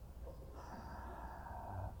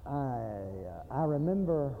 I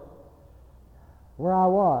remember where I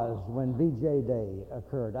was when VJ Day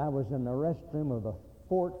occurred. I was in the restroom of the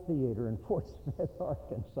Fort Theater in Fort Smith,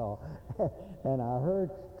 Arkansas, and I heard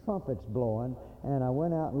trumpets blowing, and I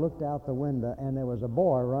went out and looked out the window, and there was a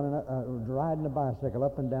boy riding a bicycle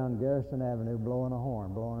up and down Garrison Avenue blowing a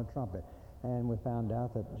horn, blowing a trumpet. And we found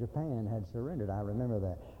out that Japan had surrendered. I remember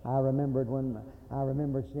that. I remembered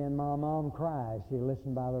seeing my mom cry. She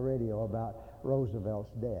listened by the radio about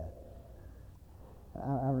Roosevelt's death.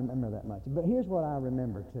 I remember that much. But here's what I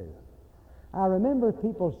remember too. I remember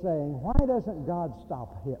people saying, why doesn't God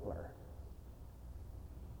stop Hitler?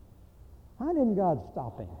 Why didn't God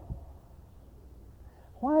stop him?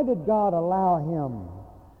 Why did God allow him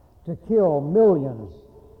to kill millions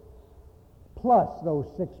plus those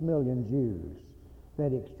 6 million Jews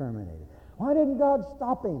that he exterminated? Why didn't God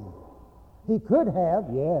stop him? He could have,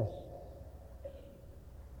 yes,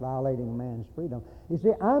 violating man's freedom. You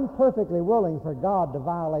see, I'm perfectly willing for God to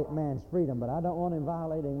violate man's freedom, but I don't want him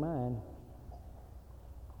violating mine.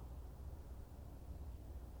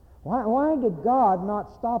 Why did God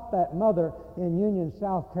not stop that mother in Union,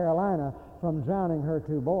 South Carolina from drowning her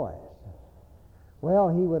 2 boys? Well,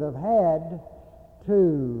 he would have had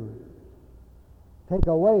to take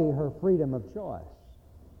away her freedom of choice.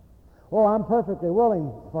 Oh, I'm perfectly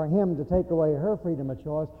willing for him to take away her freedom of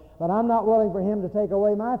choice, but I'm not willing for him to take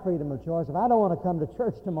away my freedom of choice. If I don't want to come to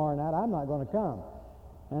church tomorrow night, I'm not going to come.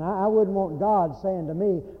 And I wouldn't want God saying to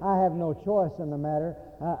me, I have no choice in the matter.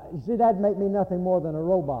 You see, that'd make me nothing more than a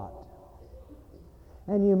robot.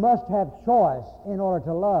 And you must have choice in order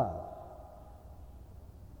to love.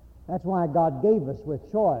 That's why God gave us with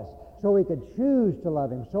choice, so we could choose to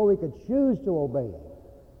love him, so we could choose to obey him.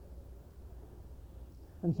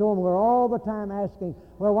 And so we're all the time asking,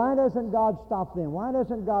 well, why doesn't God stop them? Why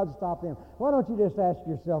doesn't God stop them? Why don't you just ask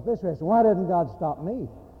yourself this question, why doesn't God stop me?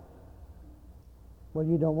 Well,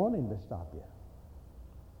 you don't want him to stop you.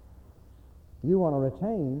 You want to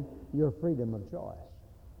retain your freedom of choice.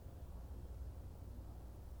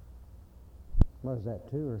 What is that,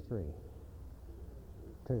 2 or 3?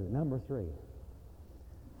 2. Number 3.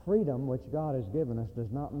 Freedom, which God has given us,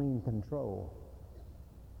 does not mean control.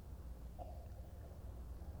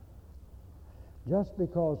 Just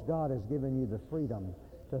because God has given you the freedom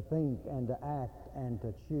to think and to act and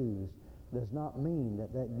to choose does not mean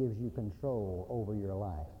that that gives you control over your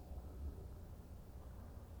life.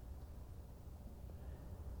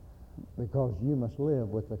 Because you must live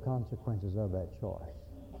with the consequences of that choice.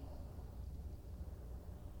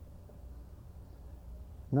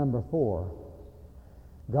 Number 4,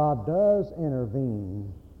 God does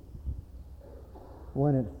intervene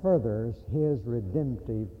when it furthers his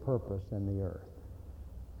redemptive purpose in the earth.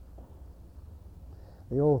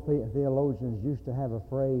 The old theologians used to have a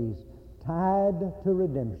phrase, tied to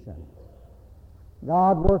redemption.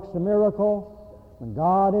 God works a miracle. When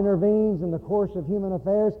God intervenes in the course of human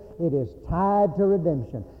affairs, it is tied to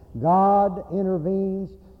redemption. God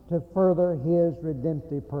intervenes to further his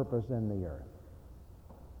redemptive purpose in the earth.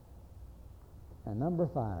 And number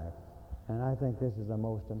 5, and I think this is the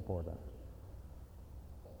most important,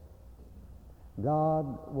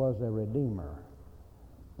 God was a redeemer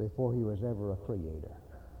before he was ever a creator.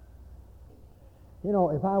 You know,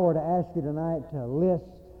 if I were to ask you tonight to list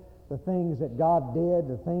the things that God did,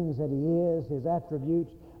 the things that he is, his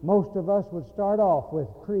attributes, most of us would start off with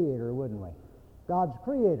creator, wouldn't we? God's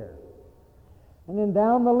creator. And then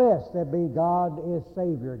down the list there'd be God is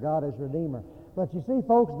Savior, God is Redeemer. But you see,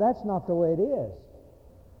 folks, that's not the way it is.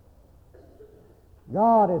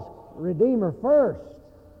 God is Redeemer first.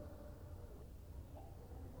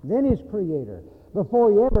 Then he's Creator.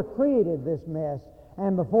 Before he ever created this mess,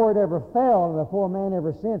 and before it ever fell, and before man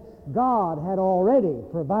ever sinned, God had already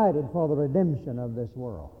provided for the redemption of this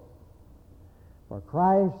world. For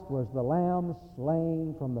Christ was the Lamb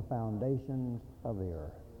slain from the foundations of the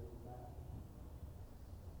earth.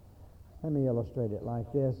 Let me illustrate it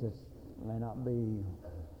like this. It may not be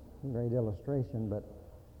a great illustration, but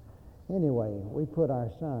anyway, we put our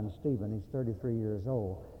son, Stephen, he's 33 years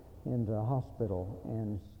old, into a hospital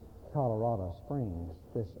in Colorado Springs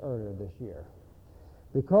earlier this year.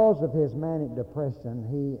 Because of his manic depression,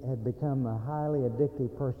 he had become a highly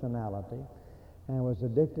addictive personality and was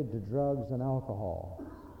addicted to drugs and alcohol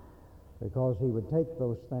because he would take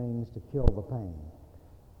those things to kill the pain.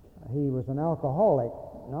 He was an alcoholic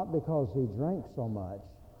not because he drank so much,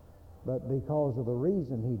 but because of the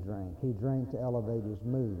reason he drank. He drank to elevate his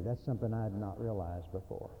mood. That's something I had not realized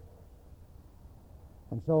before.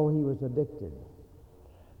 And so he was addicted.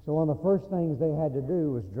 So one of the first things they had to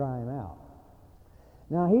do was dry him out.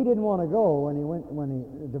 Now, he didn't want to go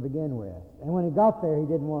to begin with. And when he got there, he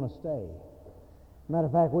didn't want to stay. Matter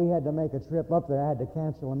of fact, we had to make a trip up there. I had to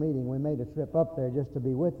cancel a meeting. We made a trip up there just to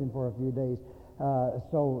be with him for a few days,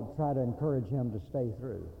 so try to encourage him to stay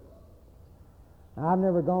through. Now, I've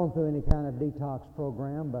never gone through any kind of detox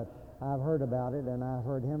program, but I've heard about it, and I've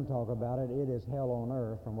heard him talk about it. It is hell on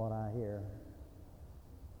earth from what I hear.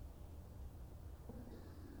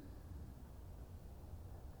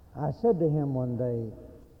 I said to him one day,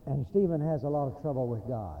 and Stephen has a lot of trouble with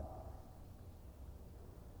God.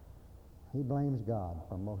 He blames God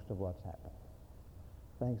for most of what's happened.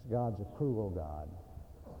 Thinks God's a cruel God,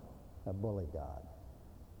 a bully God,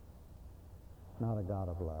 not a God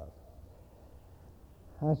of love.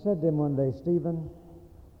 I said to him one day, Stephen,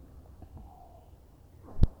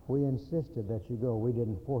 we insisted that you go. We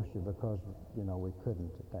didn't force you because, we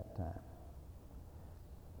couldn't at that time.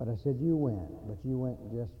 But I said, you went, but you went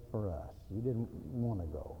just for us. You didn't want to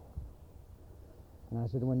go. And I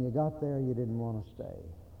said, when you got there, you didn't want to stay.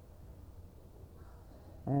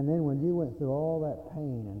 And then when you went through all that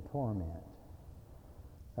pain and torment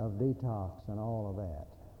of detox and all of that,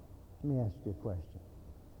 let me ask you a question.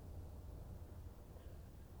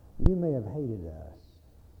 You may have hated us,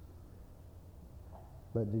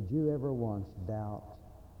 but did you ever once doubt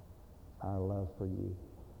our love for you?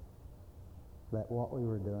 That what we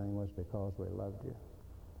were doing was because we loved you?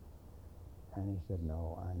 And he said,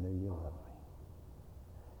 no, I knew you loved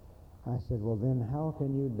me. I said, well then how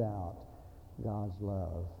can you doubt God's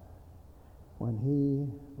love when he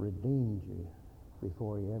redeemed you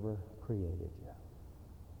before he ever created you?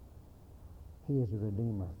 He is a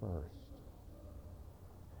redeemer first.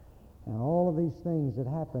 And all of these things that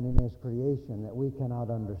happen in his creation that we cannot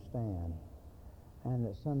understand and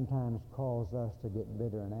that sometimes cause us to get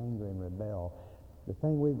bitter and angry and rebel, the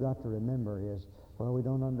thing we've got to remember is, well, we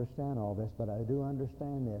don't understand all this, but I do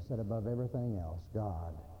understand this, that above everything else,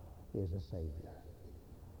 God is a Savior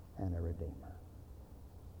and a Redeemer.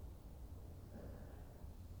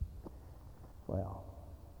 Well,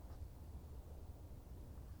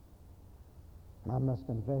 I must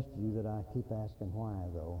confess to you that I keep asking why,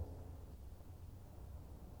 though,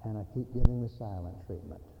 and I keep getting the silent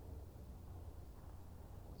treatment.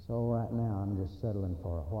 So right now I'm just settling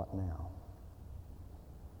for a what now.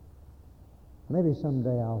 Maybe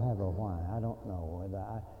someday I'll have a why. I don't know.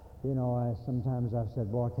 Sometimes I've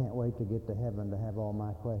said, boy, I can't wait to get to heaven to have all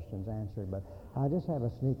my questions answered, but I just have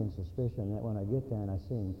a sneaking suspicion that when I get there and I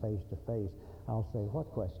see him face to face, I'll say, what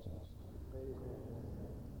questions?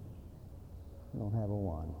 I don't have a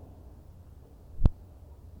one.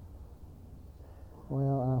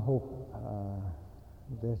 Well, I hope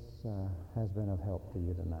this has been of help to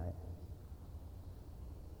you tonight.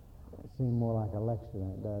 It seemed more like a lecture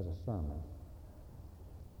than it does a sermon.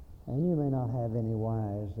 And you may not have any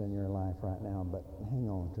whys in your life right now, but hang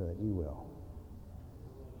on to it. You will,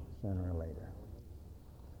 sooner or later.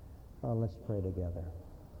 Well, let's pray together.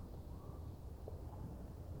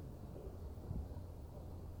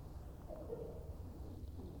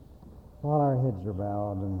 While our heads are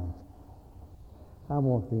bowed, and I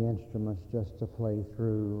want the instruments just to play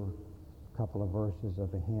through a couple of verses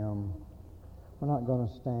of a hymn. We're not going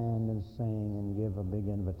to stand and sing and give a big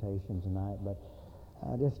invitation tonight, but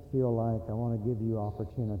I just feel like I want to give you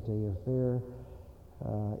opportunity. If there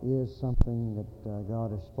is something that God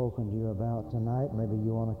has spoken to you about tonight, maybe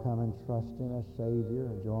you want to come and trust Him as Savior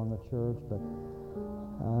or join the church, but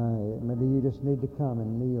maybe you just need to come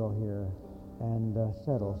and kneel here and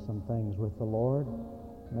settle some things with the Lord.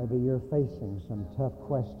 Maybe you're facing some tough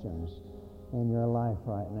questions in your life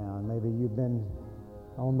right now, and maybe you've been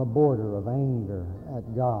on the border of anger at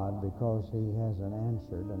God because He hasn't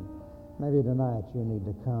answered, and maybe tonight you need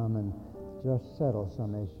to come and just settle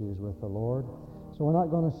some issues with the Lord. So we're not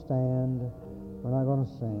going to stand, we're not going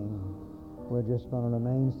to sing, we're just going to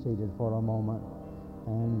remain seated for a moment,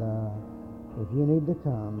 and if you need to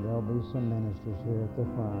come, there'll be some ministers here at the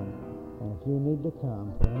front, and if you need to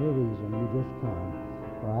come for any reason, you just come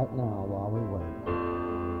right now while we wait.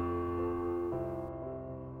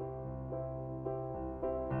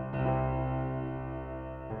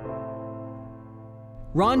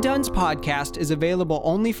 Ron Dunn's podcast is available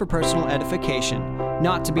only for personal edification,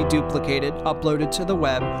 not to be duplicated, uploaded to the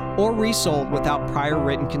web, or resold without prior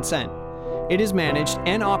written consent. It is managed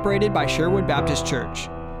and operated by Sherwood Baptist Church.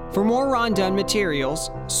 For more Ron Dunn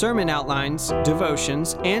materials, sermon outlines,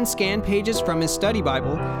 devotions, and scanned pages from his study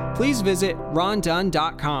Bible, please visit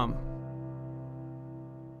rondunn.com.